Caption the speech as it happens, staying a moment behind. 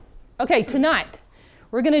Okay, tonight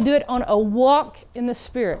we're going to do it on a walk in the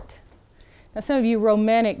Spirit. Now, some of you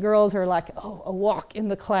romantic girls are like, oh, a walk in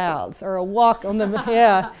the clouds, or a walk on the,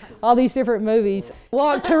 yeah, all these different movies.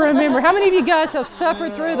 Walk to Remember. How many of you guys have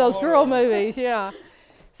suffered through those girl movies? Yeah.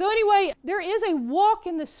 So anyway, there is a walk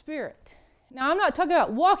in the Spirit. Now, I'm not talking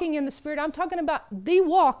about walking in the Spirit. I'm talking about the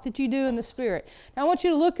walk that you do in the Spirit. Now, I want you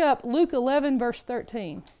to look up Luke 11, verse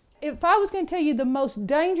 13. If I was going to tell you the most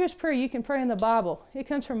dangerous prayer you can pray in the Bible, it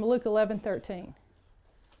comes from Luke 11, 13.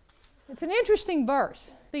 It's an interesting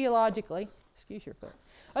verse, theologically. Excuse your foot.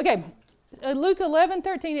 Okay, Luke 11,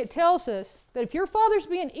 13, it tells us that if your father's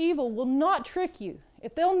being evil will not trick you,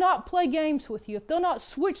 if they'll not play games with you, if they'll not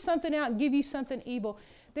switch something out and give you something evil,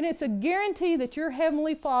 then it's a guarantee that your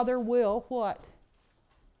heavenly Father will what?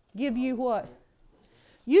 Give you what?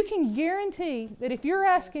 You can guarantee that if you're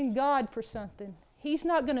asking God for something, He's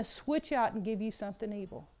not going to switch out and give you something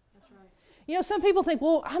evil. That's right. You know, some people think,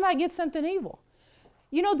 well, I might get something evil.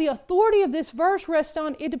 You know, the authority of this verse rests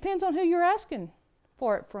on, it depends on who you're asking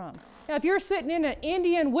for it from. Now, if you're sitting in an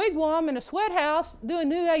Indian wigwam in a sweat house doing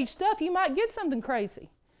New Age stuff, you might get something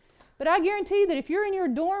crazy. But I guarantee that if you're in your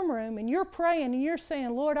dorm room and you're praying and you're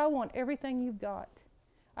saying, Lord, I want everything you've got,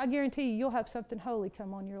 I guarantee you'll have something holy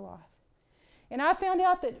come on your life. And I found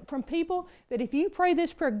out that from people that if you pray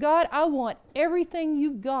this prayer, God, I want everything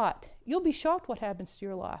you've got, you'll be shocked what happens to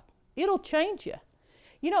your life. It'll change you.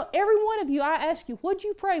 You know, every one of you, I ask you, what'd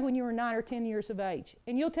you pray when you were 9 or 10 years of age?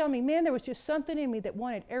 And you'll tell me, man, there was just something in me that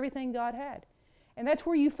wanted everything God had. And that's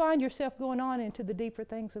where you find yourself going on into the deeper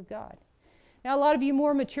things of God. Now, a lot of you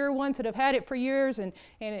more mature ones that have had it for years and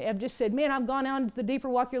have just said, man, I've gone on to the deeper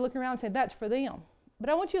walk, you're looking around and said, that's for them. But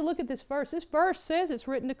I want you to look at this verse. This verse says it's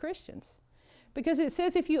written to Christians. Because it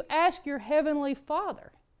says if you ask your heavenly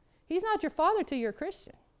Father, He's not your Father till you're a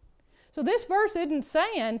Christian. So this verse isn't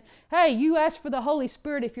saying, hey, you ask for the Holy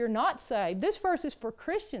Spirit if you're not saved. This verse is for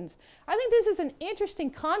Christians. I think this is an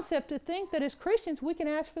interesting concept to think that as Christians we can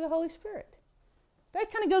ask for the Holy Spirit.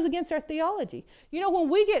 That kind of goes against our theology. You know, when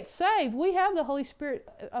we get saved, we have the Holy Spirit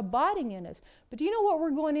abiding in us. But do you know what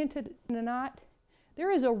we're going into tonight?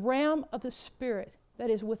 There is a realm of the Spirit that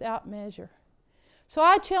is without measure. So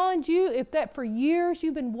I challenge you, if that for years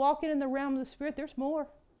you've been walking in the realm of the Spirit, there's more.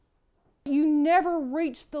 You never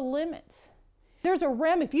reach the limits. There's a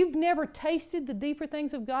realm, if you've never tasted the deeper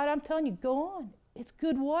things of God, I'm telling you, go on. It's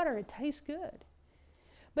good water. It tastes good.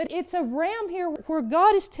 But it's a realm here where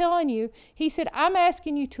God is telling you, He said, I'm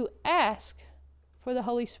asking you to ask for the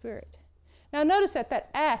Holy Spirit. Now notice that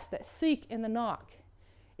ask, that seek, and the knock.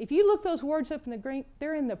 If you look those words up in the Greek,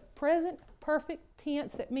 they're in the present perfect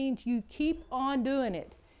tense. That means you keep on doing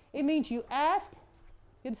it. It means you ask,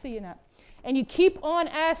 good to see you now, and you keep on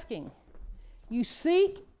asking. You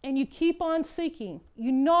seek and you keep on seeking.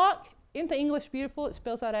 You knock. Isn't the English beautiful? It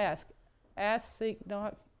spells out ask. Ask, seek,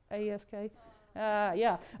 knock, A-S-K.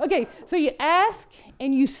 Yeah. Okay, so you ask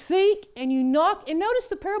and you seek and you knock. And notice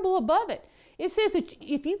the parable above it. It says that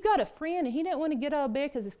if you've got a friend and he doesn't want to get out of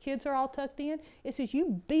bed because his kids are all tucked in, it says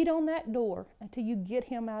you beat on that door until you get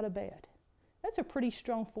him out of bed. That's a pretty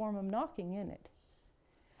strong form of knocking, isn't it?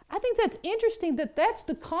 I think that's interesting that that's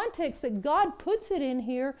the context that God puts it in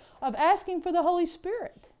here of asking for the Holy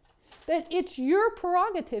Spirit. That it's your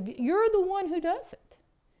prerogative. You're the one who does it.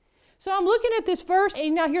 So I'm looking at this verse,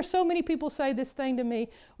 and I hear so many people say this thing to me.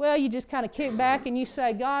 Well, you just kind of kick back and you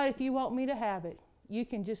say, God, if you want me to have it, you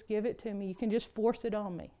can just give it to me. You can just force it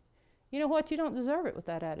on me. You know what? You don't deserve it with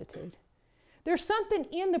that attitude. There's something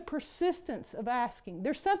in the persistence of asking.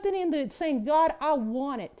 There's something in the saying, God, I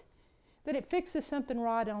want it, that it fixes something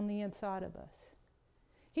right on the inside of us.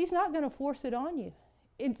 He's not going to force it on you.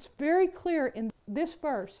 It's very clear in this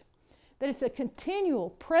verse that it's a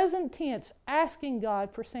continual, present tense asking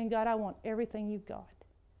God for saying, God, I want everything you've got.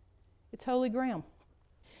 It's holy ground.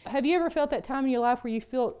 Have you ever felt that time in your life where you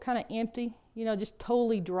feel kind of empty, just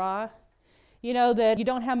totally dry? That you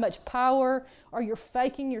don't have much power, or you're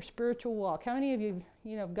faking your spiritual walk. How many of you,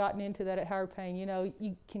 have gotten into that at Higher Pain?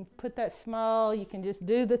 You can put that smile, you can just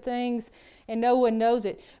do the things, and no one knows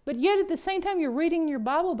it. But yet at the same time, you're reading your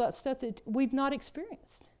Bible about stuff that we've not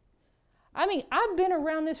experienced. I mean, I've been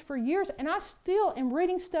around this for years, and I still am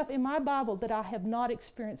reading stuff in my Bible that I have not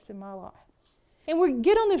experienced in my life. And we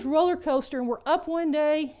get on this roller coaster, and we're up one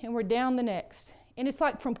day, and we're down the next. And it's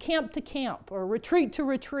like from camp to camp, or retreat to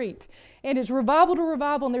retreat. And it's revival to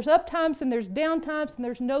revival, and there's up times, and there's down times, and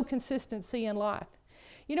there's no consistency in life.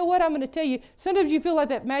 You know what I'm going to tell you? Sometimes you feel like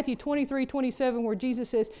that Matthew 23:27, where Jesus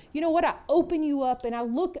says, you know what, I open you up, and I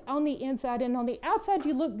look on the inside, and on the outside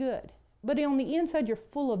you look good. But on the inside, you're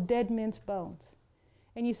full of dead men's bones.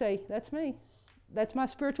 And you say, that's me. That's my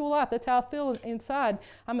spiritual life. That's how I feel inside.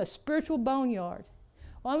 I'm a spiritual boneyard.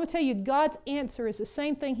 Well, I'm going to tell you, God's answer is the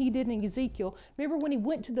same thing he did in Ezekiel. Remember when he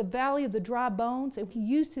went to the valley of the dry bones and he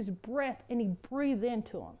used his breath and he breathed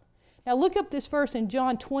into them. Now look up this verse in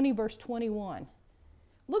John 20, verse 21.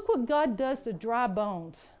 Look what God does to dry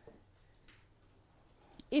bones.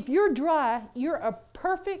 If you're dry, you're a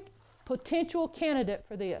perfect potential candidate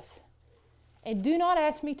for this. And do not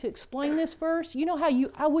ask me to explain this verse. You know how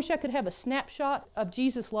I wish I could have a snapshot of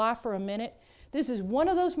Jesus' life for a minute. This is one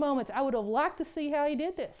of those moments I would have liked to see how he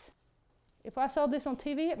did this. If I saw this on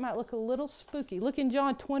TV, it might look a little spooky. Look in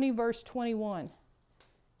John 20, verse 21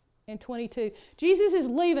 and 22. Jesus is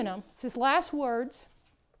leaving them. It's his last words.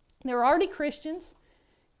 They're already Christians.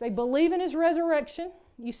 They believe in his resurrection.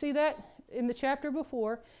 You see that in the chapter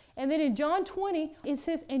before. And then in John 20, it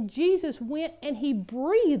says, and Jesus went and he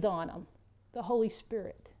breathed on them the Holy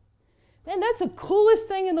Spirit. Man, that's the coolest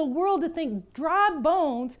thing in the world to think, dry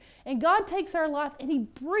bones, and God takes our life and he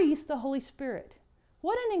breathes the Holy Spirit.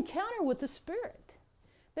 What an encounter with the Spirit.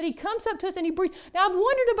 That he comes up to us and he breathes. Now, I've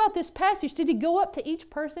wondered about this passage. Did he go up to each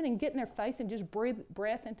person and get in their face and just breathe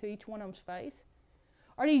breath into each one of them's face?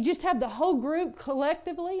 Or did he just have the whole group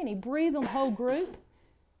collectively and he breathed on the whole group?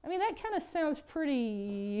 I mean, that kind of sounds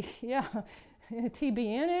pretty,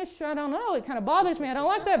 TBN-ish. I don't know. It kind of bothers me. I don't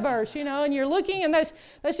like that verse, and you're looking, and that's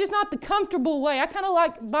just not the comfortable way. I kind of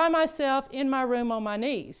like by myself in my room on my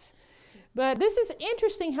knees. But this is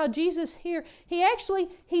interesting how Jesus here, he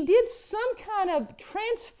did some kind of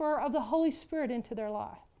transfer of the Holy Spirit into their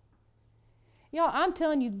life. Y'all, I'm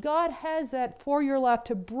telling you, God has that for your life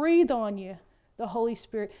to breathe on you, the Holy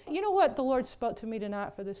Spirit. You know what the Lord spoke to me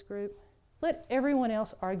tonight for this group? Let everyone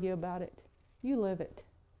else argue about it. You live it.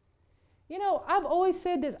 I've always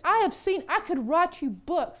said this. I could write you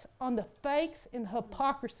books on the fakes and the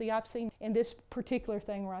hypocrisy I've seen in this particular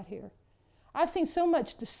thing right here. I've seen so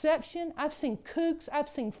much deception. I've seen kooks. I've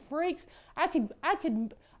seen freaks. I could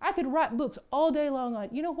write books all day long on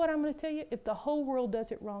it. You know what I'm going to tell you? If the whole world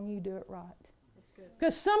does it wrong, you do it right.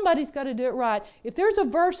 Because somebody's got to do it right. If there's a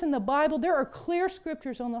verse in the Bible, there are clear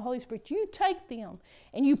scriptures on the Holy Spirit. You take them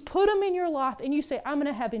and you put them in your life and you say, I'm going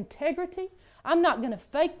to have integrity. I'm not going to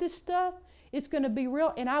fake this stuff. It's going to be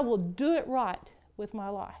real and I will do it right with my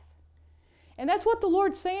life. And that's what the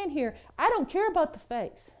Lord's saying here. I don't care about the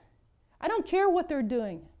fakes. I don't care what they're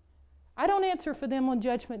doing. I don't answer for them on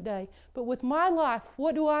Judgment Day. But with my life,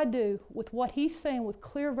 what do I do with what He's saying with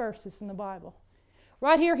clear verses in the Bible?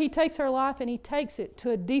 Right here, He takes our life and He takes it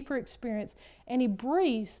to a deeper experience and He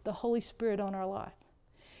breathes the Holy Spirit on our life.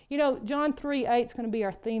 John 3:8 is going to be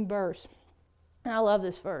our theme verse. And I love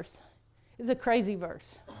this verse. It's a crazy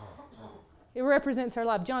verse. It represents our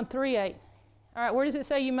life. John 3:8. All right, where does it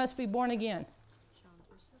say you must be born again? John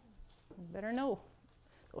 4:7. You better know.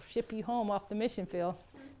 They'll ship you home off the mission field.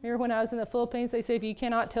 Remember when I was in the Philippines, they said, if you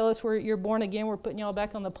cannot tell us where you're born again, we're putting y'all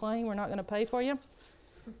back on the plane. We're not going to pay for you.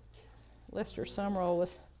 Lester Summerall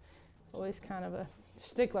was always kind of a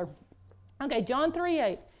stickler. Okay, John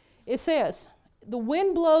 3:8. It says, the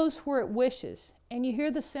wind blows where it wishes, and you hear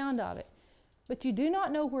the sound of it, but you do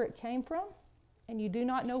not know where it came from, and you do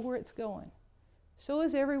not know where it's going. So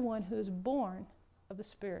is everyone who is born of the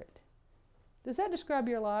Spirit. Does that describe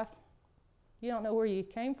your life? You don't know where you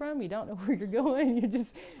came from. You don't know where you're going. You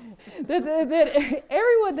just that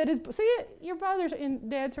everyone that is your brothers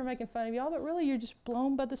and dads are making fun of y'all, but really you're just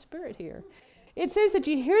blown by the Spirit here. It says that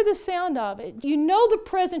you hear the sound of it. You know the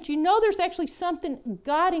presence. You know there's actually something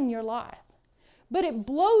guiding your life, but it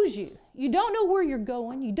blows you. You don't know where you're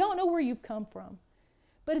going. You don't know where you've come from,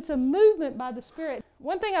 but it's a movement by the Spirit.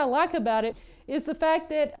 One thing I like about it is the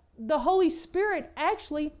fact that the Holy Spirit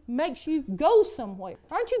actually makes you go somewhere.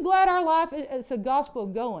 Aren't you glad our life is a gospel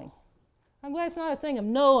of going? I'm glad it's not a thing of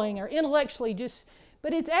knowing or intellectually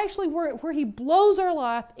but it's actually where He blows our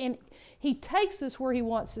life and He takes us where He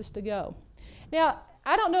wants us to go. Now,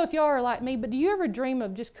 I don't know if y'all are like me, but do you ever dream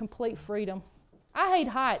of just complete freedom? I hate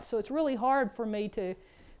heights, so it's really hard for me to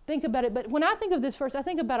think about it. But when I think of this verse, I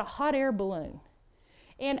think about a hot air balloon.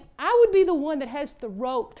 And I would be the one that has the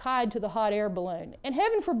rope tied to the hot air balloon. And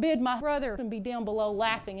heaven forbid my brother would be down below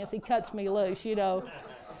laughing as he cuts me loose,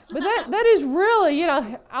 But that is really,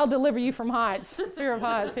 I'll deliver you from heights. Fear of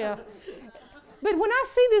heights, yeah. But when I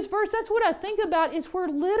see this verse, that's what I think about is where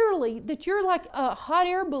literally that you're like a hot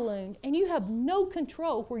air balloon and you have no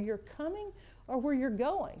control where you're coming or where you're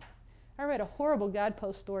going. I read a horrible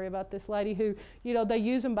guidepost story about this lady who, they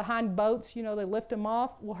use them behind boats, they lift them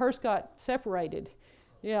off. Well, hers got separated.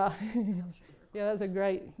 Yeah. Yeah, that's a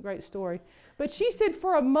great story. But she said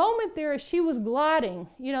for a moment there as she was gliding,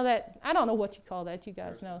 that, I don't know what you call that, you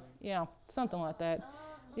guys know. Yeah, something like that.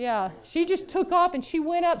 Yeah, she just took off and she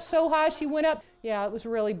went up so high, she went up. Yeah, it was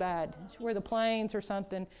really bad. Where the planes or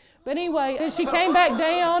something. But anyway, then she came back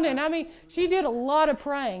down, and I mean, she did a lot of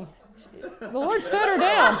praying. The Lord set her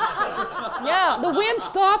down. Yeah, the wind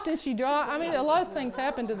stopped and she dropped. I mean, a lot of things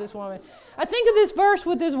happened to this woman. I think of this verse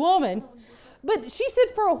with this woman, but she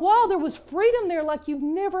said for a while there was freedom there like you've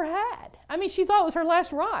never had. I mean, she thought it was her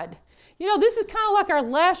last ride. You know, this is kind of like our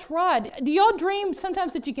last ride. Do y'all dream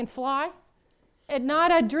sometimes that you can fly? At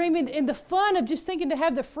night, I dream in the fun of just thinking to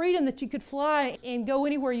have the freedom that you could fly and go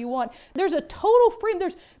anywhere you want. There's a total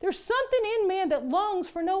freedom. There's something in man that longs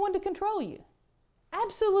for no one to control you.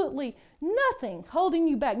 Absolutely nothing holding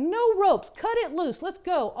you back. No ropes. Cut it loose. Let's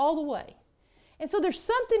go all the way. And so there's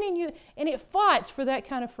something in you, and it fights for that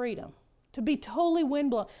kind of freedom, to be totally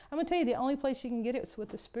windblown. I'm going to tell you, the only place you can get it is with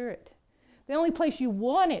the Spirit. The only place you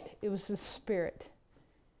want it, it was the Spirit.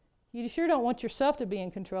 You sure don't want yourself to be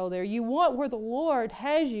in control there. You want where the Lord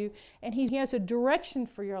has you, and He has a direction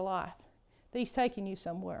for your life, that He's taking you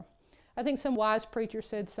somewhere. I think some wise preacher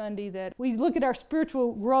said Sunday that we look at our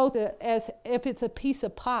spiritual growth as if it's a piece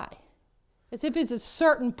of pie, as if it's a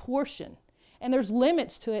certain portion, and there's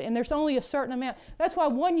limits to it, and there's only a certain amount. That's why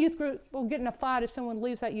one youth group will get in a fight if someone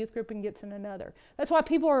leaves that youth group and gets in another. That's why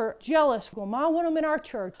people are jealous. Well, I want them in our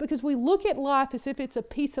church, because we look at life as if it's a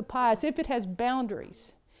piece of pie, as if it has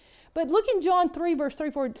boundaries. But look in John 3, verse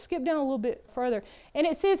 34, skip down a little bit further, and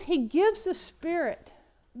it says He gives the Spirit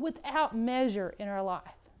without measure in our life.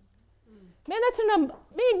 Man,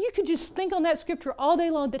 you could just think on that scripture all day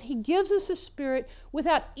long, that He gives us a Spirit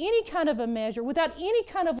without any kind of a measure, without any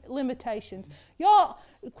kind of limitations. Y'all,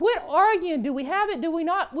 quit arguing. Do we have it? Do we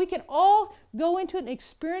not? We can all go into an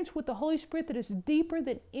experience with the Holy Spirit that is deeper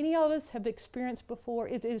than any of us have experienced before.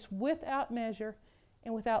 It is without measure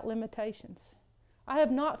and without limitations. I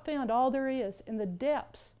have not found all there is in the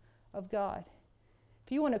depths of God.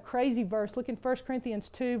 If you want a crazy verse, look in 1 Corinthians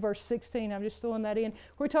 2, verse 16. I'm just throwing that in,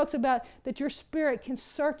 where it talks about that your spirit can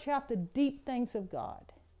search out the deep things of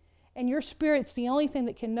God. And your spirit's the only thing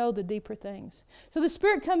that can know the deeper things. So the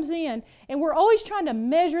Spirit comes in, and we're always trying to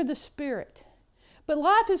measure the Spirit. But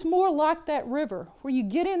life is more like that river, where you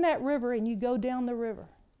get in that river and you go down the river.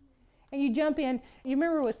 And you jump in. You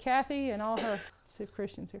remember with Kathy and all her, let's see if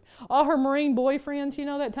Christian's here, all her Marine boyfriends, you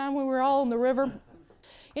know, that time when we were all on the river?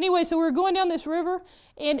 Anyway, so we were going down this river,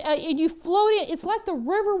 and you float in. It's like the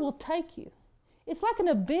river will take you. It's like an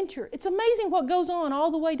adventure. It's amazing what goes on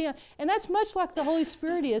all the way down. And that's much like the Holy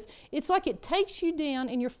Spirit is. It's like it takes you down,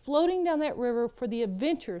 and you're floating down that river for the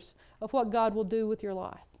adventures of what God will do with your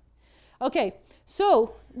life. Okay,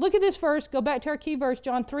 so look at this verse. Go back to our key verse,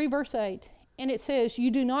 John 3, verse 8. And it says, you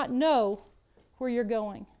do not know where you're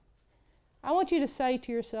going. I want you to say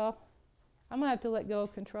to yourself, I'm going to have to let go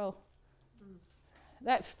of control.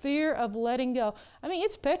 That fear of letting go. I mean,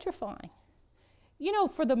 it's petrifying. You know,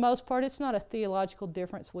 for the most part, it's not a theological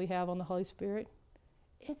difference we have on the Holy Spirit.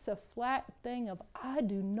 It's a flat thing of, I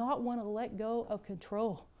do not want to let go of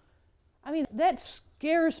control. I mean, that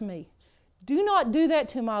scares me. Do not do that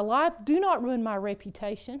to my life. Do not ruin my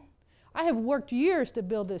reputation. I have worked years to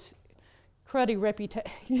build this cruddy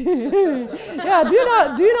reputation. Yeah,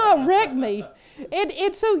 do not wreck me.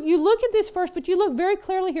 And so you look at this verse, but you look very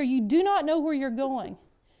clearly here. You do not know where you're going.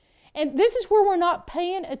 And this is where we're not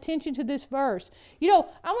paying attention to this verse. You know,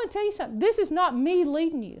 I want to tell you something. This is not me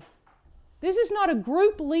leading you. This is not a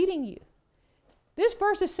group leading you. This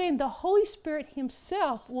verse is saying the Holy Spirit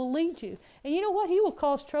Himself will lead you. And you know what? He will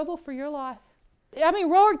cause trouble for your life. I mean,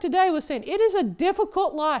 Roark today was saying, it is a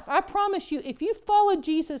difficult life. I promise you, if you follow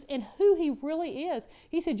Jesus and who He really is,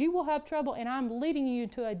 He said, you will have trouble, and I'm leading you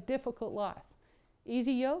to a difficult life.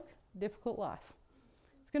 Easy yoke, difficult life.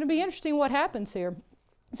 It's going to be interesting what happens here.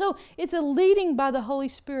 So it's a leading by the Holy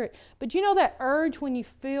Spirit. But you know that urge when you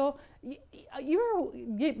feel, you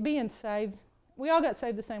ever being saved? We all got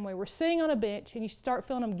saved the same way. We're sitting on a bench, and you start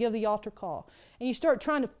feeling them give the altar call. And you start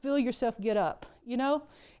trying to feel yourself get up, you know?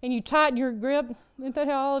 And you tighten your grip. Isn't that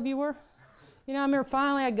how all of you were? You know, I remember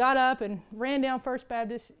finally I got up and ran down First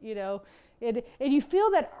Baptist, you know. And you feel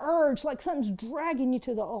that urge like something's dragging you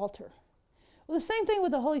to the altar. Well, the same thing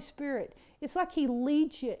with the Holy Spirit. It's like He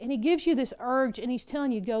leads you, and He gives you this urge, and He's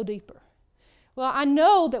telling you, go deeper. Well, I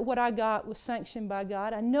know that what I got was sanctioned by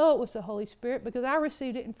God. I know it was the Holy Spirit because I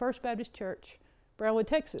received it in First Baptist Church, Brownwood,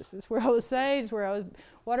 Texas. It's where I was saved. It's where I was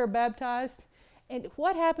water baptized. And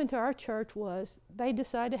what happened to our church was they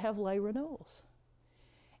decided to have lay renewals.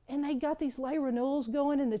 And they got these lay renewals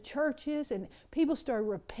going in the churches, and people started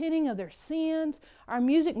repenting of their sins. Our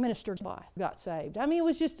music minister got saved. I mean, it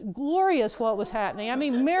was just glorious what was happening. I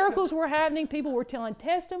mean, miracles were happening. People were telling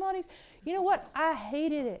testimonies. You know what? I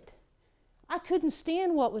hated it. I couldn't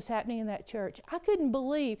stand what was happening in that church. I couldn't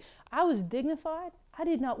believe. I was dignified. I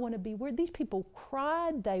did not want to be weird. These people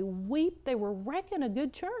cried, they wept, they were wrecking a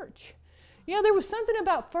good church. You know, there was something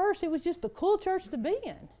about First, it was just a cool church to be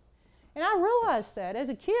in. And I realized that. As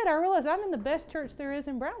a kid, I realized I'm in the best church there is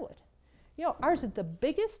in Brownwood. You know, ours is the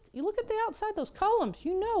biggest. You look at the outside, those columns,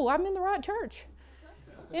 you know I'm in the right church.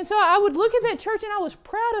 And so I would look at that church and I was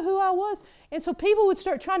proud of who I was. And so people would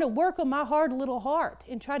start trying to work on my hard little heart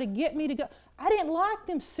and try to get me to go. I didn't like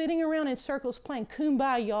them sitting around in circles playing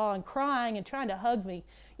kumbaya and crying and trying to hug me.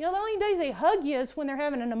 You know, the only days they hug you is when they're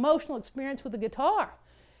having an emotional experience with a guitar.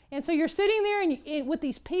 And so you're sitting there and with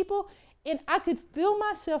these people, and I could feel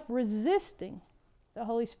myself resisting the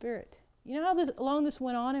Holy Spirit. You know how long this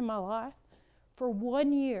went on in my life? For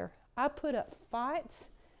 1 year, I put up fights.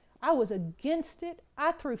 I was against it.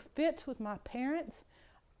 I threw fits with my parents.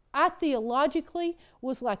 I theologically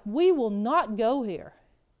was like, we will not go here.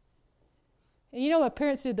 And you know, my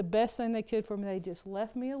parents did the best thing they could for me. They just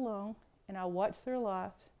left me alone, and I watched their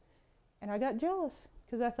lives. And I got jealous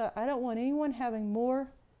because I thought, I don't want anyone having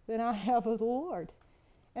more than I have of the Lord.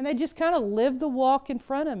 And they just kind of lived the walk in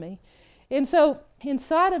front of me. And so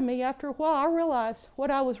inside of me, after a while, I realized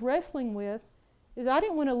what I was wrestling with is I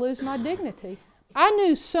didn't want to lose my dignity. I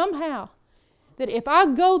knew somehow that if I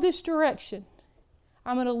go this direction,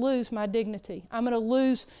 I'm going to lose my dignity. I'm going to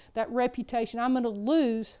lose that reputation. I'm going to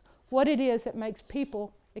lose what it is that makes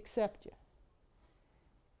people accept you.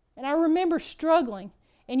 And I remember struggling.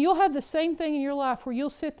 And you'll have the same thing in your life where you'll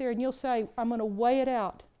sit there and you'll say, I'm going to weigh it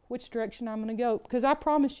out, which direction I'm going to go. Because I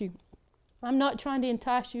promise you, I'm not trying to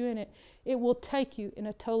entice you in it. It will take you in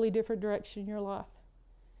a totally different direction in your life.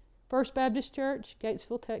 First Baptist Church,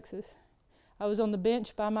 Gatesville, Texas. I was on the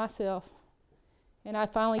bench by myself. And I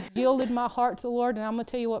finally yielded my heart to the Lord. And I'm going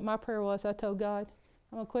to tell you what my prayer was. I told God,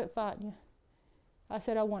 I'm going to quit fighting you. I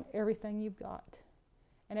said, I want everything you've got.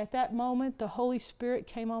 And at that moment, the Holy Spirit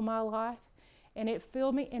came on my life. And it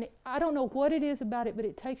filled me. And I don't know what it is about it, but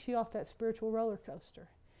it takes you off that spiritual roller coaster.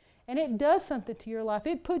 And it does something to your life.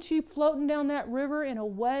 It puts you floating down that river in a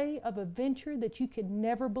way of adventure that you could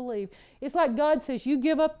never believe. It's like God says, you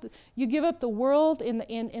give up the world and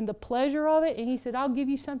the pleasure of it, and He said, I'll give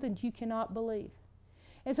you something you cannot believe.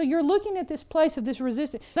 And so you're looking at this place of this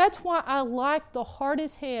resistance. That's why I like the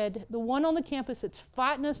hardest head, the one on the campus that's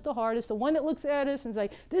fighting us the hardest, the one that looks at us and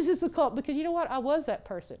say, this is the cult. Because you know what? I was that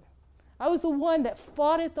person. I was the one that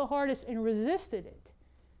fought it the hardest and resisted it.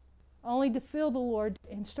 Only to feel the Lord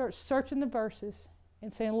and start searching the verses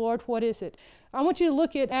and saying, Lord, what is it? I want you to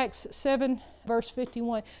look at Acts 7, verse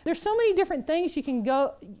 51. There's so many different things you can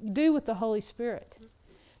go do with the Holy Spirit.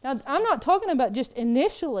 Now, I'm not talking about just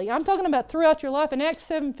initially. I'm talking about throughout your life. In Acts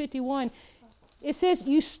 7:51, it says,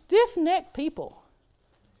 you stiff-necked people.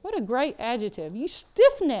 What a great adjective. You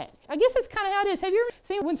stiff-necked. I guess that's kind of how it is. Have you ever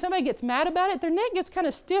seen when somebody gets mad about it, their neck gets kind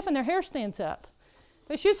of stiff and their hair stands up?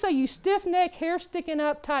 They should say, you stiff-necked, hair sticking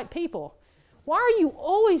up type people. Why are you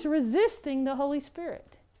always resisting the Holy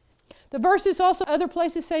Spirit? The verses also, other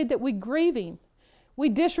places say that we grieve Him, we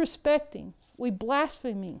disrespect Him, we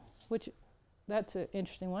blaspheme Him, which that's an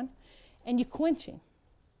interesting one, and you quench Him.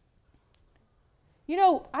 You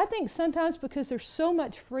know, I think sometimes because there's so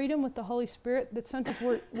much freedom with the Holy Spirit that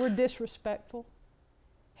sometimes we're disrespectful.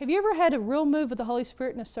 Have you ever had a real move of the Holy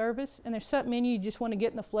Spirit in a service and there's something in you just want to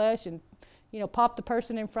get in the flesh and, pop the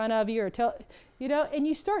person in front of you or and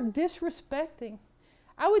you start disrespecting?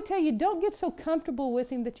 I would tell you, don't get so comfortable with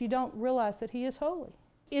Him that you don't realize that He is holy.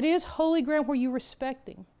 It is holy ground where you respect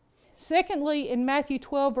Him. Secondly, in Matthew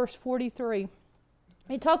 12, verse 43,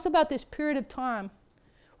 it talks about this period of time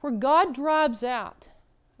where God drives out,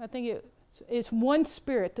 I think it's one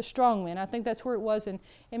spirit, the strong man. I think that's where it was in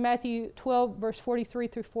Matthew 12, verse 43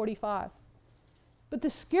 through 45. But the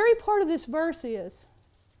scary part of this verse is,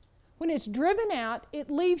 when it's driven out, it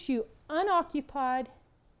leaves you unoccupied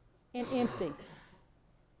and empty.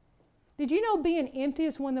 Did you know being empty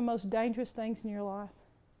is one of the most dangerous things in your life?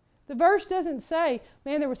 The verse doesn't say,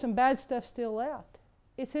 man, there was some bad stuff still left.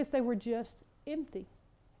 It says they were just empty.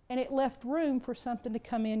 And it left room for something to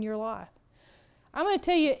come in your life. I'm going to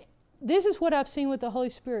tell you, this is what I've seen with the Holy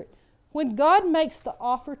Spirit. When God makes the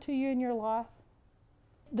offer to you in your life,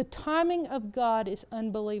 the timing of God is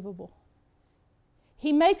unbelievable.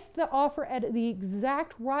 He makes the offer at the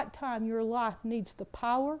exact right time your life needs the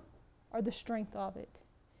power or the strength of it.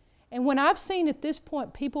 And when I've seen at this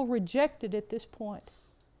point people reject it at this point,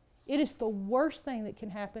 it is the worst thing that can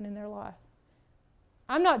happen in their life.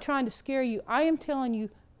 I'm not trying to scare you. I am telling you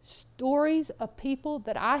stories of people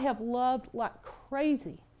that I have loved like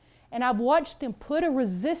crazy. And I've watched them put a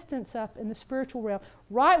resistance up in the spiritual realm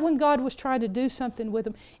right when God was trying to do something with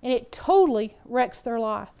them, and it totally wrecks their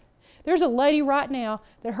life. There's a lady right now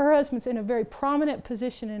that her husband's in a very prominent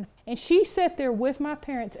position, and she sat there with my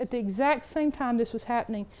parents at the exact same time this was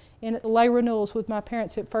happening in lay renewals with my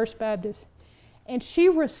parents at First Baptist. And she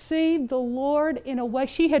received the Lord in a way.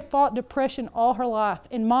 She had fought depression all her life,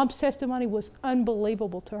 and Mom's testimony was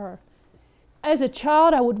unbelievable to her. As a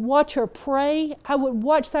child, I would watch her pray. I would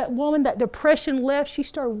watch that woman, that depression left. She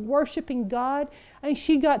started worshiping God. I mean,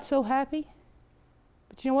 she got so happy.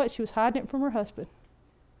 But you know what? She was hiding it from her husband.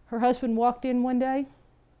 Her husband walked in one day,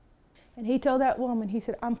 and he told that woman, he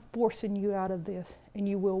said, I'm forcing you out of this, and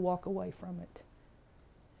you will walk away from it.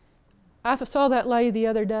 I saw that lady the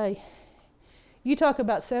other day. You talk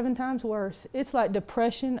about 7 times worse. It's like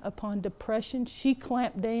depression upon depression. She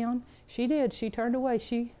clamped down. She did. She turned away.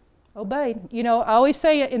 She obeyed. You know, I always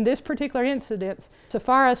say in this particular incident,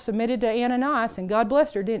 Sapphira submitted to Ananias, and God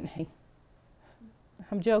blessed her, didn't he?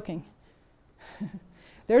 I'm joking.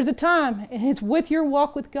 There's a time, and it's with your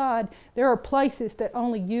walk with God, there are places that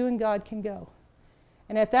only you and God can go.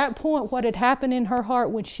 And at that point, what had happened in her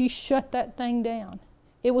heart when she shut that thing down,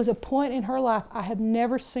 it was a point in her life, I have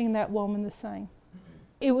never seen that woman the same.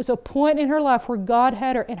 It was a point in her life where God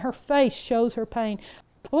had her, and her face shows her pain.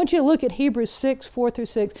 I want you to look at Hebrews 6, 4 through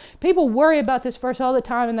 6. People worry about this verse all the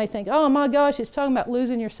time, and they think, oh my gosh, it's talking about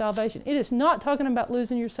losing your salvation. It is not talking about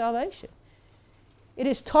losing your salvation. It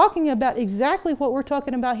is talking about exactly what we're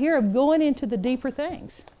talking about here, of going into the deeper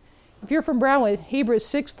things. If you're from Brownwood, Hebrews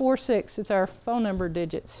 646, it's our phone number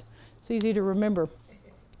digits. It's easy to remember.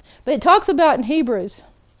 But it talks about in Hebrews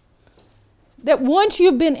that once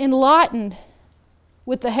you've been enlightened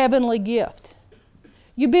with the heavenly gift,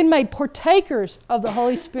 you've been made partakers of the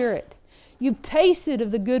Holy Spirit, you've tasted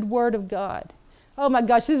of the good word of God. Oh my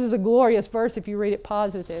gosh, this is a glorious verse if you read it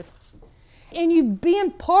positive. And you've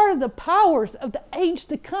been part of the powers of the age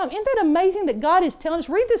to come. Isn't that amazing that God is telling us?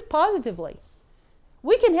 Read this positively.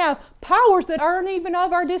 We can have powers that aren't even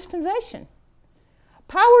of our dispensation.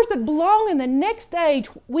 Powers that belong in the next age,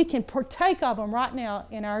 we can partake of them right now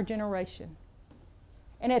in our generation.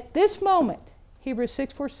 And at this moment, Hebrews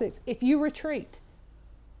 6:4-6, if you retreat,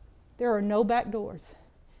 there are no back doors.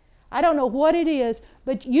 I don't know what it is,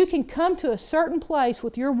 but you can come to a certain place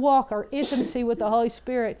with your walk or intimacy with the Holy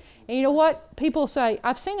Spirit. And you know what? People say,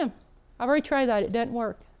 I've seen him. I've already tried that. It doesn't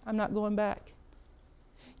work. I'm not going back.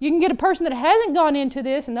 You can get a person that hasn't gone into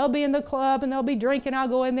this, and they'll be in the club, and they'll be drinking. I'll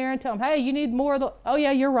go in there and tell them, hey, you need more of the... Oh,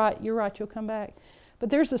 yeah, you're right. You're right. You'll come back. But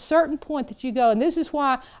there's a certain point that you go, and this is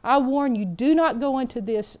why I warn you, do not go into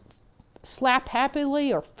this slap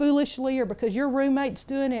happily or foolishly or because your roommate's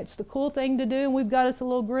doing it. It's the cool thing to do, and we've got us a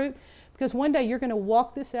little group. Because one day you're going to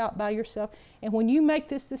walk this out by yourself. And when you make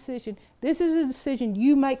this decision, this is a decision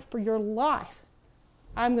you make for your life.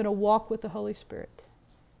 I'm going to walk with the Holy Spirit.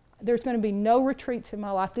 There's going to be no retreats in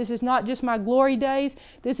my life. This is not just my glory days.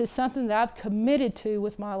 This is something that I've committed to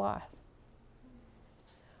with my life.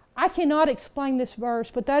 I cannot explain this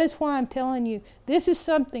verse, but that is why I'm telling you, this is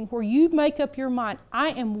something where you make up your mind, I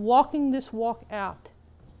am walking this walk out,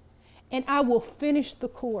 and I will finish the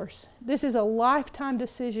course. This is a lifetime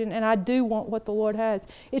decision, and I do want what the Lord has.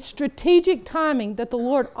 It's strategic timing that the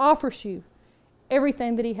Lord offers you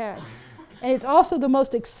everything that He has. And it's also the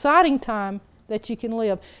most exciting time that you can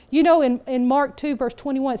live. You know, in Mark 2, verse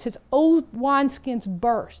 21, it says, old wineskins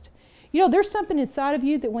burst. You know, there's something inside of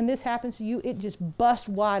you that when this happens to you, it just busts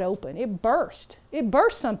wide open. It bursts. It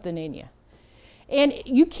bursts something in you. And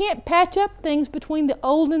you can't patch up things between the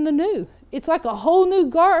old and the new. It's like a whole new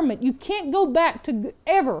garment. You can't go back to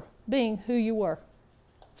ever being who you were.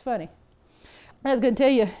 It's funny. I was going to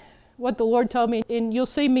tell you what the Lord told me, and you'll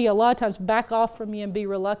see me a lot of times back off from you and be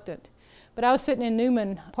reluctant. But I was sitting in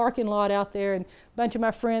Newman parking lot out there, and a bunch of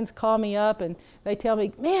my friends call me up, and they tell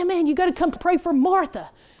me, man, you got to come pray for Martha.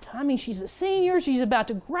 I mean, she's a senior. She's about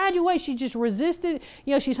to graduate. She just resisted.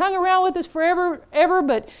 You know, she's hung around with us forever,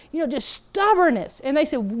 but, just stubbornness. And they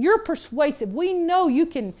said, you're persuasive. We know you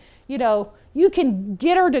can, you can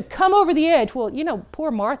get her to come over the edge. Well,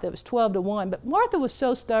 poor Martha was 12-1, but Martha was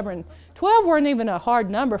so stubborn. 12 weren't even a hard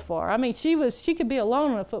number for her. I mean, she could be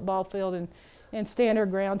alone on a football field and stand her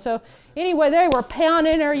ground. So anyway, they were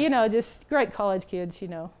pounding her, just great college kids,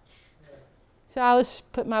 So I was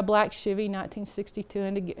put my black Chevy 1962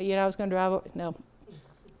 into, I was going to drive, no.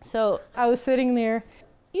 So I was sitting there,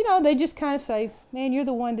 they just kind of say, man, you're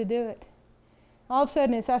the one to do it. All of a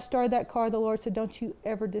sudden, as I started that car, the Lord said, don't you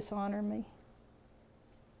ever dishonor me.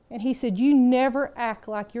 And He said, you never act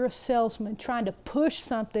like you're a salesman trying to push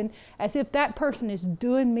something as if that person is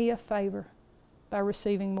doing me a favor by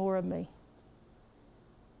receiving more of me.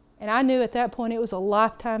 And I knew at that point it was a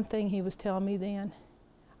lifetime thing he was telling me then.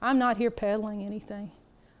 I'm not here peddling anything.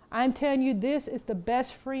 I'm telling you, this is the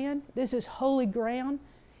best friend. This is holy ground.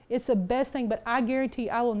 It's the best thing, but I guarantee you,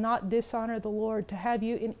 I will not dishonor the Lord to have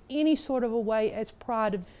you in any sort of a way as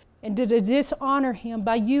pride and to dishonor Him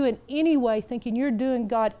by you in any way thinking you're doing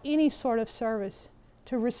God any sort of service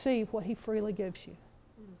to receive what He freely gives you.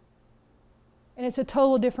 And it's a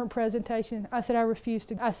total different presentation. I said, I refuse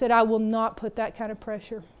to. I said, I will not put that kind of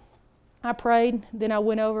pressure. I prayed, then I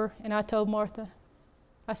went over and I told Martha,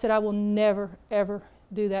 I said, I will never, ever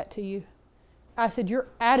do that to you. I said, your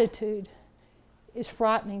attitude is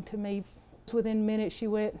frightening to me. Within minutes she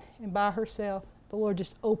went and by herself, the Lord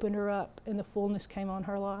just opened her up and the fullness came on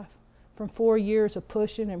her life. From 4 years of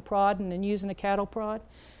pushing and prodding and using a cattle prod,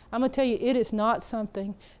 I'm going to tell you, it is not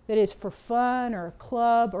something that is for fun or a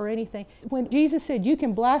club or anything. When Jesus said, you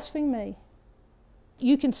can blaspheme me,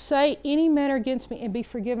 you can say any manner against me and be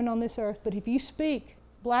forgiven on this earth, but if you speak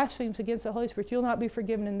blasphemies against the Holy Spirit, you'll not be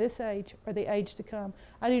forgiven in this age or the age to come.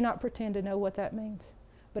 I do not pretend to know what that means.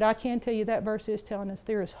 But I can tell you that verse is telling us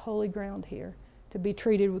there is holy ground here to be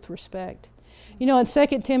treated with respect. You know, in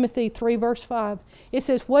 2 Timothy 3 verse 5, it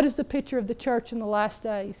says, what is the picture of the church in the last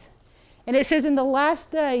days? And it says in the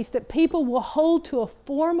last days that people will hold to a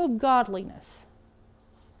form of godliness.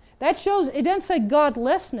 That shows, it doesn't say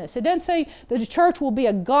godlessness. It doesn't say that the church will be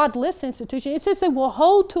a godless institution. It says they will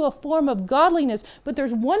hold to a form of godliness. But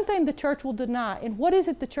there's one thing the church will deny. And what is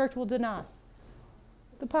it the church will deny?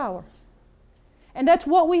 The power. And that's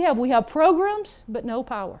what we have. We have programs, but no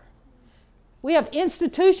power. We have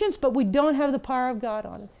institutions, but we don't have the power of God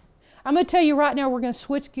on us. I'm going to tell you right now, we're going to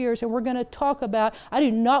switch gears and we're going to talk about, I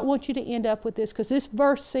do not want you to end up with this because this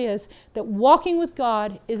verse says that walking with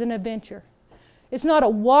God is an adventure. It's not a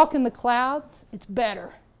walk in the clouds, it's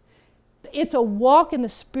better. It's a walk in the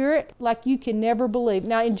Spirit like you can never believe.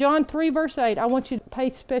 Now in John 3 verse 8, I want you to pay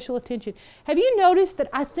special attention. Have you noticed that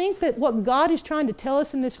I think that what God is trying to tell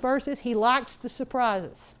us in this verse is He likes to surprise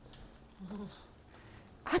us?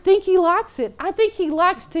 I think He likes it. I think He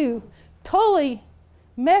likes to totally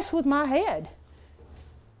mess with my head.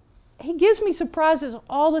 He gives me surprises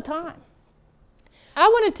all the time. I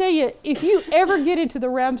want to tell you, if you ever get into the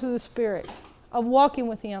realms of the Spirit, of walking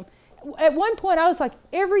with Him, at one point I was like,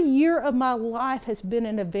 every year of my life has been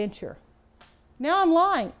an adventure. Now I'm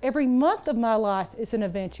lying. Every month of my life is an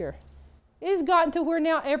adventure. It has gotten to where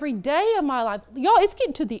now every day of my life, y'all, it's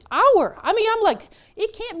getting to the hour. I mean, I'm like,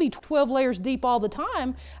 it can't be 12 layers deep all the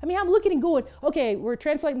time. I mean, I'm looking and going, okay, we're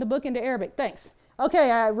translating the book into Arabic. Thanks.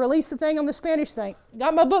 Okay, I released the thing on the Spanish thing.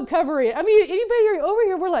 Got my book cover in. I mean, anybody over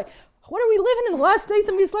here, we're like, what are we living in the last days?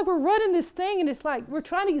 I mean, it's like we're running this thing and it's like we're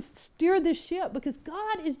trying to steer this ship because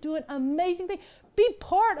God is doing amazing things. Be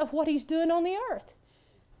part of what He's doing on the earth.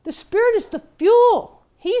 The Spirit is the fuel.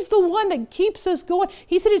 He's the one that keeps us going.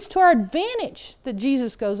 He said it's to our advantage that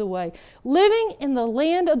Jesus goes away. Living in the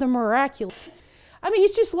land of the miraculous. I mean,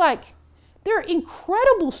 it's just like, there are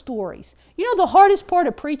incredible stories. You know, the hardest part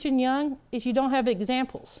of preaching young is you don't have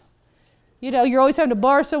examples. You know, you're always having to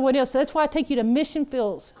borrow someone else. So that's why I take you to mission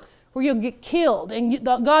fields where you'll get killed and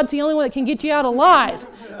God's the only one that can get you out alive.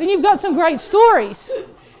 Then you've got some great stories,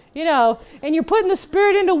 you know, and you're putting the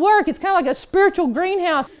Spirit into work. It's kind of like a spiritual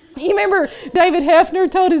greenhouse. You remember David Hefner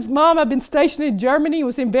told his mom, I've been stationed in Germany. He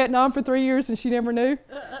was in Vietnam for 3 years and she never knew.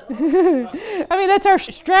 I mean, that's our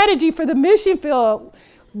strategy for the mission field.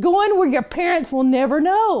 Going where your parents will never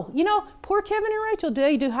know. You know, poor Kevin and Rachel,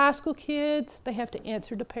 they do high school kids. They have to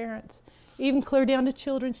answer to parents, even clear down to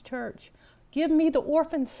children's church. Give me the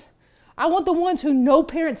orphans. I want the ones who no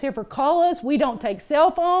parents ever call us. We don't take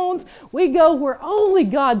cell phones. We go where only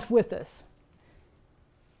God's with us.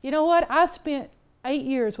 You know what? I've spent 8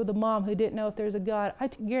 years with a mom who didn't know if there's a God. I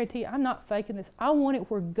guarantee you, I'm not faking this. I want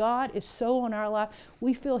it where God is so on our life,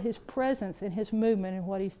 we feel His presence and His movement and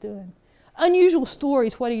what He's doing. Unusual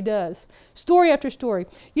stories, what He does. Story after story.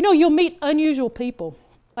 You know, you'll meet unusual people.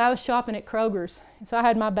 I was shopping at Kroger's, so I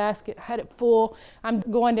had my basket, I had it full. I'm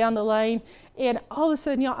going down the lane, and all of a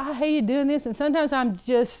sudden, y'all, I hated doing this, and sometimes I'm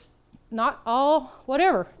just not all,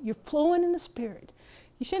 whatever. You're flowing in the Spirit.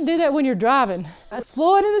 You shouldn't do that when you're driving. I was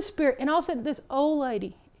flowing in the Spirit, and all of a sudden, this old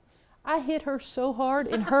lady, I hit her so hard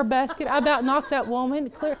in her basket, I about knocked that woman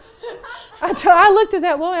clear. I looked at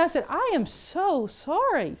that woman, I said, I am so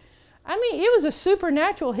sorry. I mean, it was a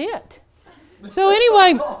supernatural hit. So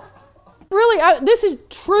anyway, really, this is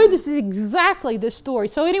true. This is exactly this story.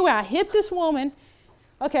 So anyway, I hit this woman.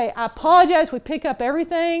 Okay, I apologize. We pick up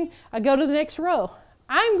everything. I go to the next row.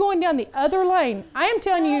 I'm going down the other lane. I am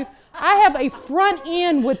telling you, I have a front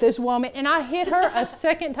end with this woman, and I hit her a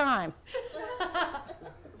second time.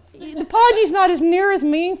 the apology's not as near as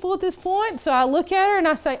meaningful at this point, so I look at her and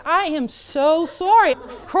I say, I am so sorry.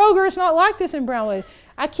 Kroger is not like this in Brownwood.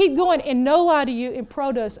 I keep going, and no lie to you, in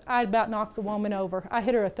produce, I about knocked the woman over. I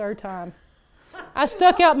hit her a third time. I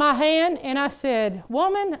stuck out my hand and I said,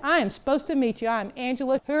 woman, I am supposed to meet you. I am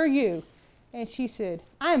Angela. Who are you? And she said,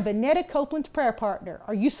 I am Vanetta Copeland's prayer partner.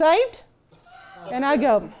 Are you saved? And I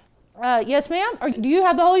go, yes, ma'am. Do you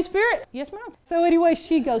have the Holy Spirit? Yes, ma'am. So anyway,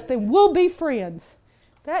 she goes, then we'll be friends.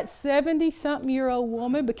 That 70-something-year-old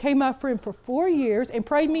woman became my friend for 4 years and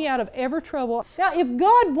prayed me out of every trouble. Now, if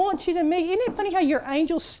God wants you to meet, isn't it funny how your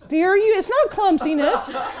angels steer you? It's not clumsiness.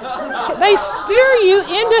 They steer you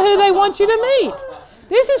into who they want you to meet.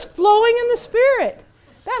 This is flowing in the Spirit.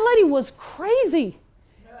 That lady was crazy.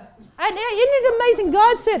 And isn't it amazing?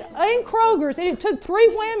 God said, in Kroger's, and it took 3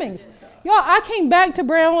 whammings. Y'all, I came back to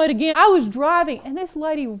Brownwood again. I was driving, and this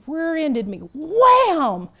lady rear-ended me.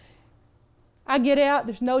 Wham! I get out,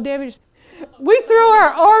 there's no damage. We throw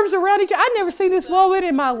our arms around each other. I'd never seen this woman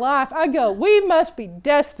in my life. I go, we must be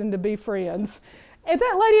destined to be friends. And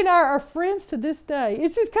that lady and I are friends to this day.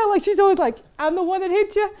 It's just kind of like she's always like, I'm the one that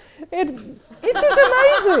hit you. And it's just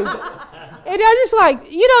amazing. And I just like,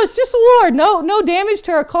 it's just the Lord. No damage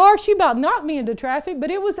to her car. She about knocked me into traffic.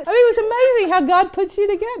 But it was amazing how God puts you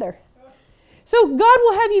together. So God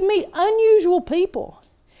will have you meet unusual people.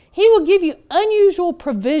 He will give you unusual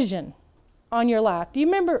provision on your life. Do you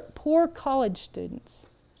remember poor college students?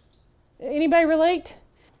 Anybody relate?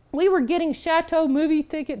 We were getting Chateau movie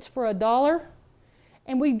tickets for $1,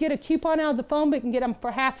 and we'd get a coupon out of the phone book and get them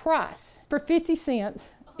for half price, for 50 cents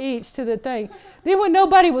each to the thing. Then when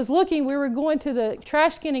nobody was looking, we were going to the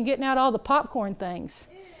trash can and getting out all the popcorn things.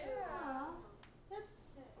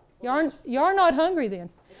 Y'all are not hungry then.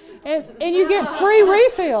 And you get free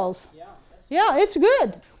refills. Yeah, it's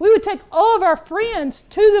good. We would take all of our friends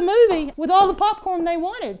to the movie with all the popcorn they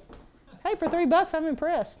wanted. Hey, for $3, I'm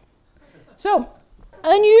impressed. So,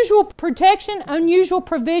 unusual protection, unusual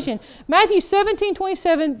provision. Matthew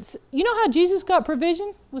 17:27, you know how Jesus got provision?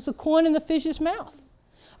 It was the coin in the fish's mouth.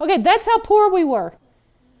 Okay, that's how poor we were.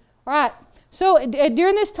 All right, so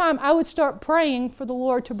during this time, I would start praying for the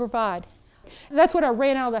Lord to provide. That's what I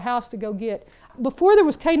ran out of the house to go get. Before there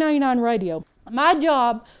was K99 radio, my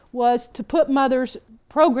job was to put mothers'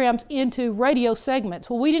 programs into radio segments.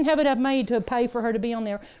 Well, we didn't have enough money to pay for her to be on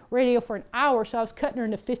their radio for an hour, so I was cutting her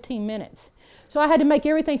into 15 minutes. So I had to make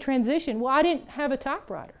everything transition. Well, I didn't have a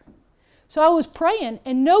typewriter. So I was praying,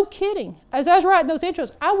 and no kidding, as I was writing those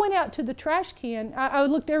intros, I went out to the trash can. I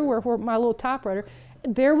looked everywhere for my little typewriter.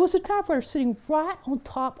 There was a typewriter sitting right on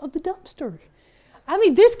top of the dumpster. I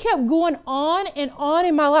mean, this kept going on and on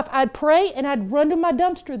in my life. I'd pray and I'd run to my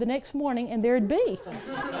dumpster the next morning, and there'd be.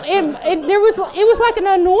 And it was like an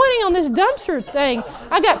anointing on this dumpster thing.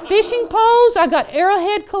 I got fishing poles. I got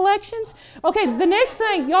arrowhead collections. Okay, the next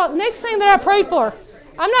thing that I prayed for,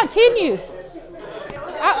 I'm not kidding you.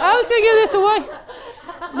 I was going to give this away.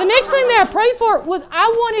 The next thing that I prayed for was I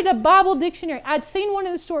wanted a Bible dictionary. I'd seen one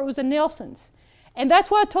in the store. It was a Nelson's. And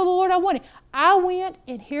that's what I told the Lord I wanted. I went,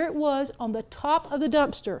 and here it was on the top of the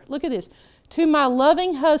dumpster. Look at this. To my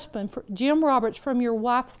loving husband, Jim Roberts, from your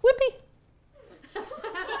wife, Whippy.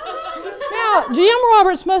 Now, Jim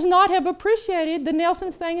Roberts must not have appreciated the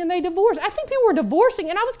Nelson's thing, and they divorced. I think people were divorcing,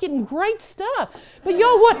 and I was getting great stuff. But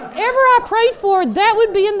y'all, whatever I prayed for, that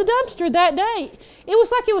would be in the dumpster that day. It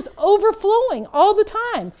was like it was overflowing all the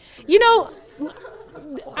time.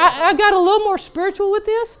 I got a little more spiritual with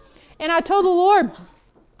this. And I told the Lord,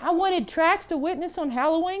 I wanted tracts to witness on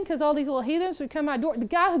Halloween because all these little heathens would come to my door. The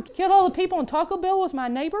guy who killed all the people in Taco Bell was my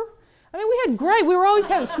neighbor. I mean, we were always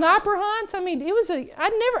having sniper hunts. I mean, I'd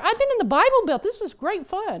been in the Bible Belt. This was great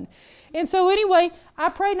fun. And so anyway, I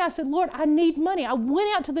prayed and I said, Lord, I need money. I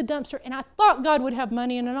went out to the dumpster and I thought God would have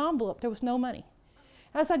money in an envelope. There was no money.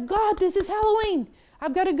 I was like, God, this is Halloween.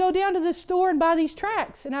 I've got to go down to the store and buy these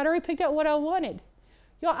tracts. And I'd already picked out what I wanted.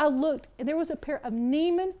 Y'all, I looked, and there was a pair of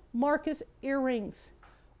Neiman Marcus earrings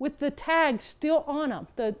with the tag still on them,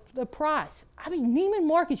 the price. I mean, Neiman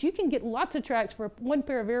Marcus, you can get lots of tracts for one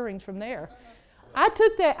pair of earrings from there. I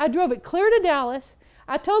took that, I drove it clear to Dallas.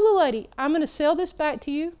 I told the lady, I'm going to sell this back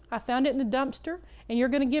to you. I found it in the dumpster, and you're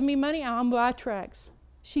going to give me money. I'm going to buy tracts.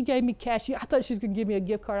 She gave me cash. I thought she was going to give me a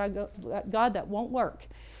gift card. I go, God, that won't work.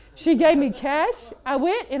 She gave me cash. I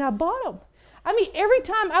went, and I bought them. I mean, every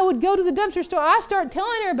time I would go to the dumpster store, I start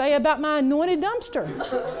telling everybody about my anointed dumpster.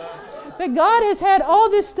 That God has had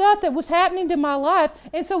all this stuff that was happening to my life.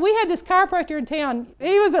 And so we had this chiropractor in town.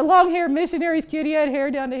 He was a long-haired missionary's kid. He had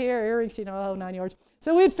hair down to here, earrings, the whole 9 yards.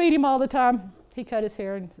 So we'd feed him all the time. He cut his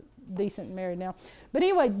hair and decent and married now. But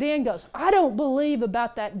anyway, Dan goes, I don't believe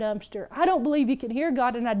about that dumpster. I don't believe you can hear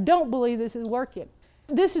God, and I don't believe this is working.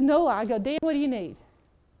 This is no lie. I go, Dan, what do you need?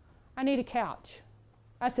 I need a couch.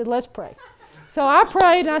 I said, let's pray. So I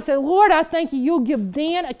prayed, and I said, Lord, I thank you. You'll give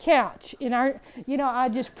Dan a couch. I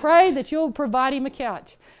just prayed that you'll provide him a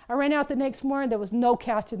couch. I ran out the next morning. There was no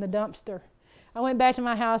couch in the dumpster. I went back to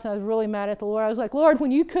my house, and I was really mad at the Lord. I was like, Lord,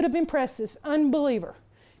 when you could have impressed this unbeliever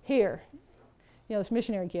here, this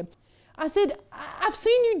missionary kid, I said, I've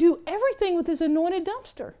seen you do everything with this anointed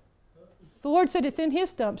dumpster. The Lord said, it's in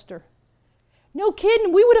his dumpster. No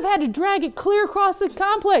kidding, we would have had to drag it clear across the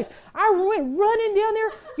complex. I went running down there.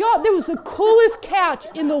 Y'all, there was the coolest couch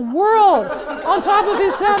in the world on top of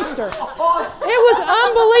his dumpster. It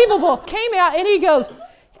was unbelievable. Came out, and he goes,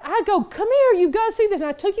 I go, come here, you got to see this. And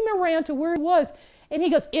I took him around to where it was, and he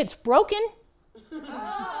goes, it's broken.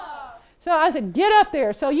 So I said, get up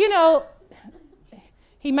there. So,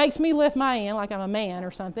 he makes me lift my end like I'm a man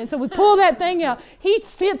or something. So we pull that thing out. He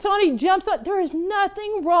sits on it, he jumps up. There is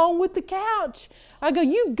nothing wrong with the couch. I go,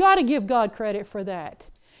 you've got to give God credit for that.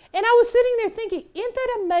 And I was sitting there thinking, isn't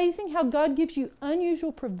that amazing how God gives you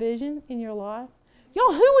unusual provision in your life?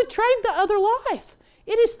 Y'all, who would trade the other life?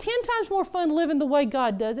 It is 10 times more fun living the way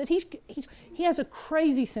God does it. He has a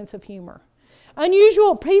crazy sense of humor.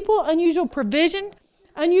 Unusual people, unusual provision,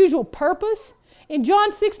 unusual purpose. In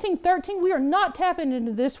John 16:13, we are not tapping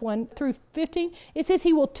into this one through 15. It says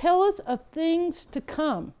he will tell us of things to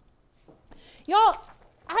come. Y'all,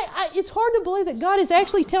 it's hard to believe that God is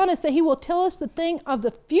actually telling us that he will tell us the thing of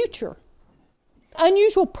the future.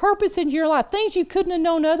 Unusual purpose in your life, things you couldn't have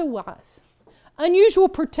known otherwise. Unusual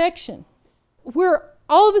protection. Where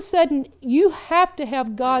all of a sudden you have to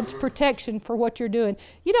have God's protection for what you're doing.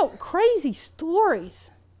 Crazy stories.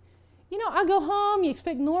 I go home, you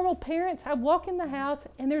expect normal parents. I walk in the house,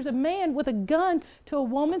 and there's a man with a gun to a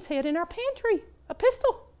woman's head in our pantry, a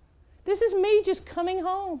pistol. This is me just coming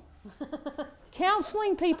home,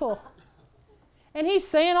 counseling people. And he's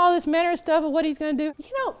saying all this manner of stuff of what he's going to do.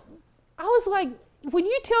 I was like, when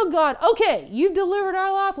you tell God, okay, you've delivered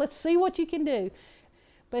our life, let's see what you can do.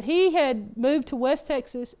 But he had moved to West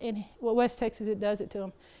Texas, and West Texas, it does it to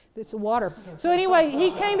him. It's the water. So anyway,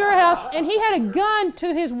 he came to our house, and he had a gun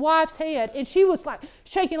to his wife's head, and she was like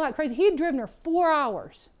shaking like crazy. He had driven her 4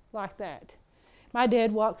 hours like that. My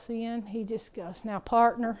dad walks in. He just goes, now,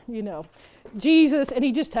 partner, Jesus, and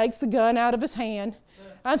he just takes the gun out of his hand.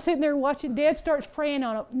 I'm sitting there watching. Dad starts praying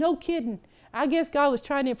on him. No kidding. I guess God was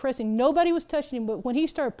trying to impress him. Nobody was touching him, but when he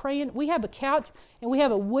started praying, we have a couch, and we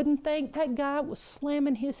have a wooden thing. That guy was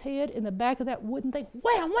slamming his head in the back of that wooden thing.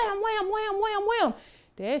 Wham, wham, wham, wham, wham, wham.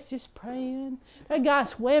 Dad's just praying. That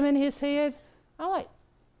guy's whamming his head. I'm like,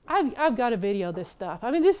 I've got to video this stuff.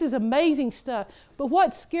 I mean, this is amazing stuff. But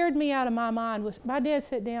what scared me out of my mind was my dad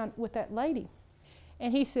sat down with that lady,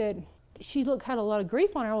 and he said, she had a lot of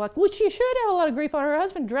grief on her. I'm like, well, she should have a lot of grief on her. Her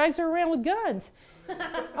husband drags her around with guns.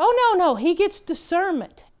 Oh, no, he gets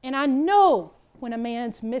discernment. And I know when a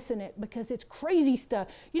man's missing it because it's crazy stuff.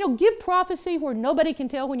 Give prophecy where nobody can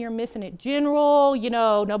tell when you're missing it. General,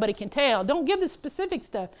 nobody can tell. Don't give the specific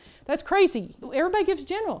stuff. That's crazy. Everybody gives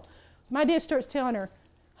general. My dad starts telling her,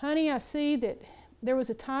 honey, I see that there was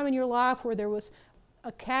a time in your life where there was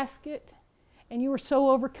a casket and you were so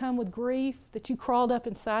overcome with grief that you crawled up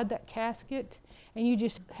inside that casket and you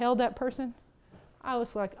just held that person. I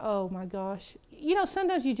was like, oh my gosh.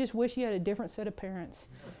 Sometimes you just wish you had a different set of parents.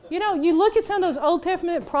 You look at some of those Old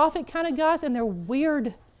Testament prophet kind of guys and they're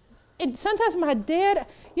weird. And sometimes my dad,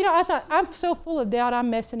 I thought, I'm so full of doubt I'm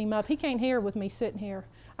messing him up. He can't hear with me sitting here.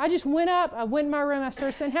 I just went up, I went in my room, I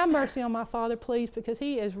started saying, have mercy on my father, please, because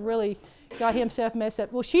he has really got himself messed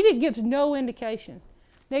up. Well, she gives no indication.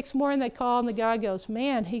 Next morning they call and the guy goes,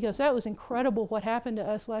 man, he goes, that was incredible what happened to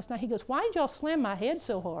us last night. He goes, why did y'all slam my head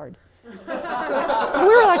so hard? We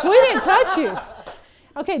were like, we didn't touch you.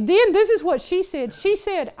 Okay, then this is what she said. She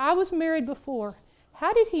said, I was married before.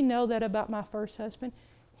 How did he know that about my first husband?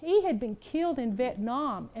 He had been killed in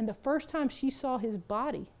Vietnam, and the first time she saw his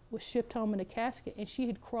body was shipped home in a casket, and she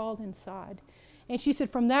had crawled inside. And she said,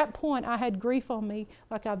 from that point, I had grief on me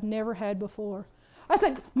like I've never had before. I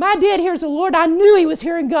said, my dad hears the Lord. I knew he was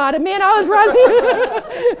hearing God. And man, I was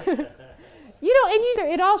running.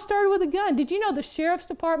 It all started with a gun. Did you know the sheriff's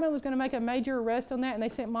department was going to make a major arrest on that, and they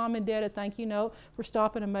sent mom and dad a thank you note for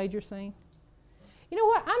stopping a major scene? You know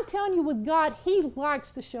what? I'm telling you, with God, he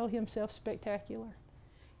likes to show himself spectacular.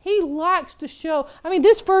 He likes to show.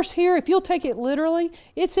 This verse here, if you'll take it literally,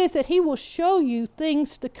 it says that he will show you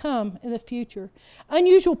things to come in the future.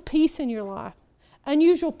 Unusual peace in your life.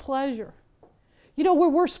 Unusual pleasure. Where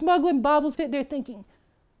we're smuggling Bibles, they're thinking,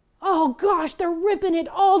 Oh gosh, they're ripping it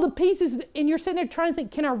all to pieces. And you're sitting there trying to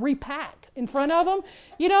think, can I repack in front of them?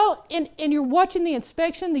 You know, and you're watching the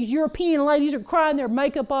inspection. These European ladies are crying their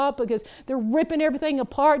makeup off because they're ripping everything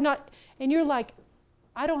apart. And you're like,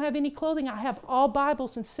 I don't have any clothing. I have all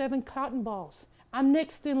Bibles and 7 cotton balls. I'm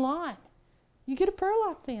next in line. You get a prayer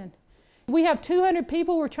life then. We have 200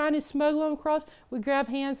 people. We're trying to smuggle them across. We grab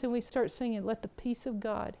hands and we start singing, let the peace of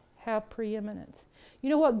God have preeminence. You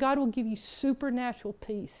know what? God will give you supernatural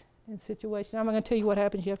peace in situations. I'm not going to tell you what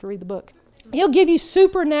happens. You have to read the book. He'll give you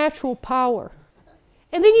supernatural power.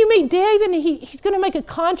 And then you meet Dave, and he's going to make a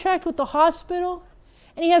contract with the hospital.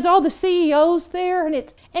 And he has all the CEOs there, and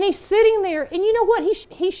he's sitting there. And you know what?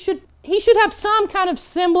 He should have some kind of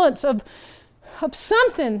semblance of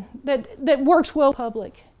something that works well in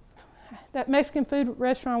public. That Mexican food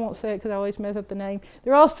restaurant, I won't say it because I always mess up the name.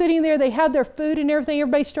 They're all sitting there. They have their food and everything.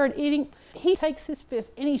 Everybody started eating. He takes his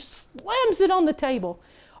fist and he slams it on the table.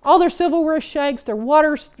 All their silverware shakes. Their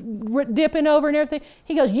water's dipping over and everything.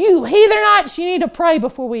 He goes, you heathenites, you need to pray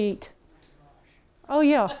before we eat. Oh,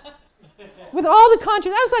 yeah. With all the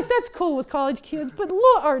conscience. I was like, that's cool with college kids. But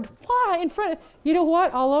Lord, why in front of... You know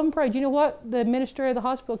what? All of them prayed. You know what? The administrator of the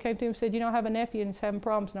hospital came to him and said, you know, I have a nephew and he's having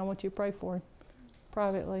problems and I want you to pray for him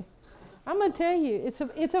privately. I'm going to tell you,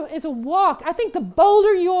 it's a walk. I think the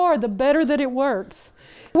bolder you are, the better that it works.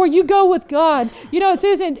 Where you go with God. You know, it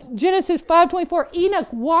says in Genesis 5:24, Enoch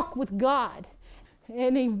walked with God.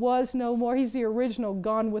 And he was no more. He's the original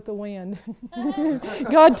Gone with the Wind.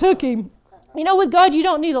 God took him. You know, with God, you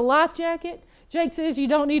don't need a life jacket. Jake says you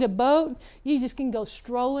don't need a boat. You just can go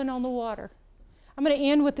strolling on the water. I'm going to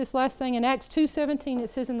end with this last thing. In Acts 2:17,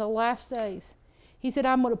 it says, in the last days, he said,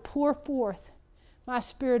 I'm going to pour forth my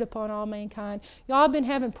Spirit upon all mankind. Y'all have been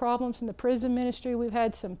having problems in the prison ministry. We've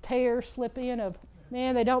had some tears slip in of,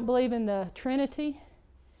 man, they don't believe in the Trinity.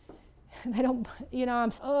 They don't, you know,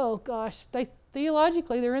 oh gosh,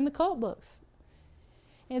 theologically, they're in the cult books.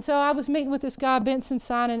 And so I was meeting with this guy, Benson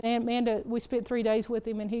Simon, and Amanda. We spent 3 days with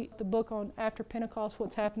him, and the book on after Pentecost,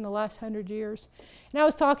 what's happened the last 100 years. And I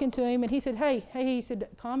was talking to him, and he said, hey, he said,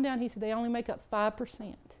 calm down. He said, they only make up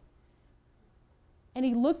 5%. And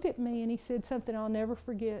he looked at me and he said something I'll never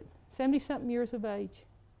forget. 70-something years of age.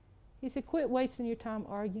 He said, quit wasting your time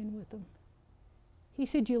arguing with them. He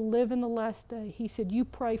said, you live in the last day. He said, you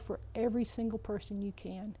pray for every single person you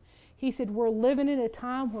can. He said, we're living in a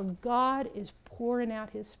time where God is pouring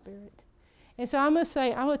out His Spirit. And so I'm going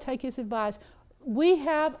to take his advice. We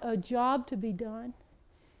have a job to be done.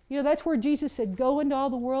 You know, that's where Jesus said, go into all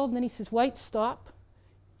the world. And then He says, wait, stop.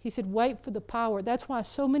 He said, wait for the power. That's why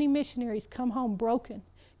so many missionaries come home broken,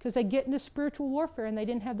 because they get into spiritual warfare and they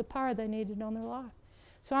didn't have the power they needed on their life.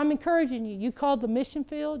 So I'm encouraging you. You called the mission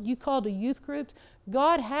field. You called the youth groups.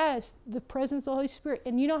 God has the presence of the Holy Spirit.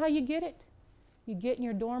 And you know how you get it? You get in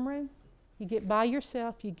your dorm room. You get by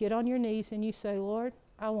yourself. You get on your knees and you say, Lord,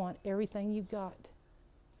 I want everything you've got.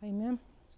 Amen.